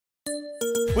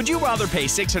Would you rather pay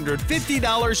 $650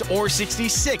 or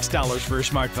 $66 for a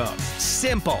smartphone?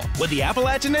 Simple. With the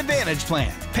Appalachian Advantage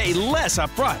plan. Pay less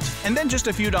upfront and then just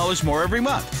a few dollars more every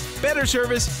month. Better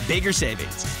service, bigger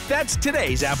savings. That's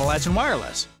today's Appalachian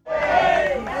Wireless.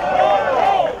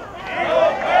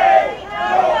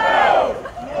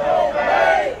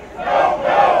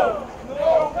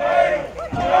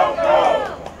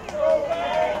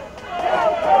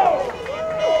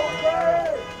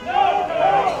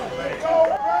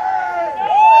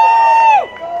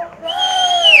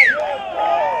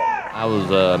 I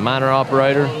was a miner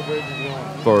operator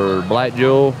for Black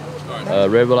Jewel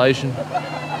Revelation.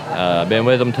 I've been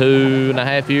with them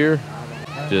 2.5 years.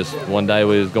 Just one day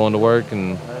we was going to work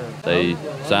and they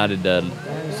decided to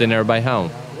send everybody home.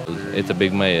 It's a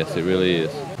big mess, it really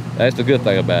is. That's the good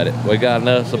thing about it. We got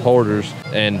enough supporters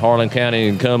in Harlan County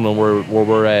and Cumberland where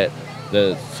we're at.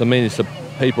 There's so many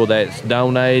people that's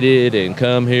donated and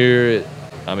come here.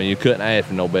 I mean, you couldn't ask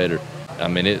for no better. I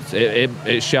mean,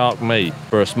 it shocked me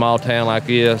for a small town like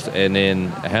this, and then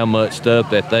how much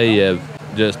stuff that they have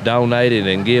just donated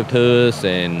and give to us,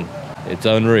 and it's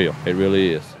unreal. It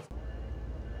really is.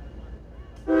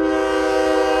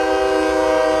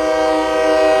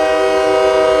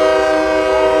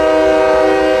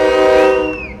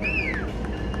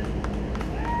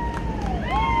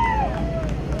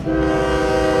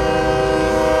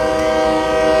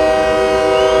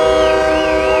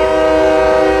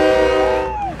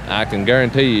 I can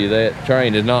guarantee you that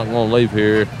train is not going to leave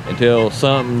here until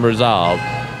something resolved.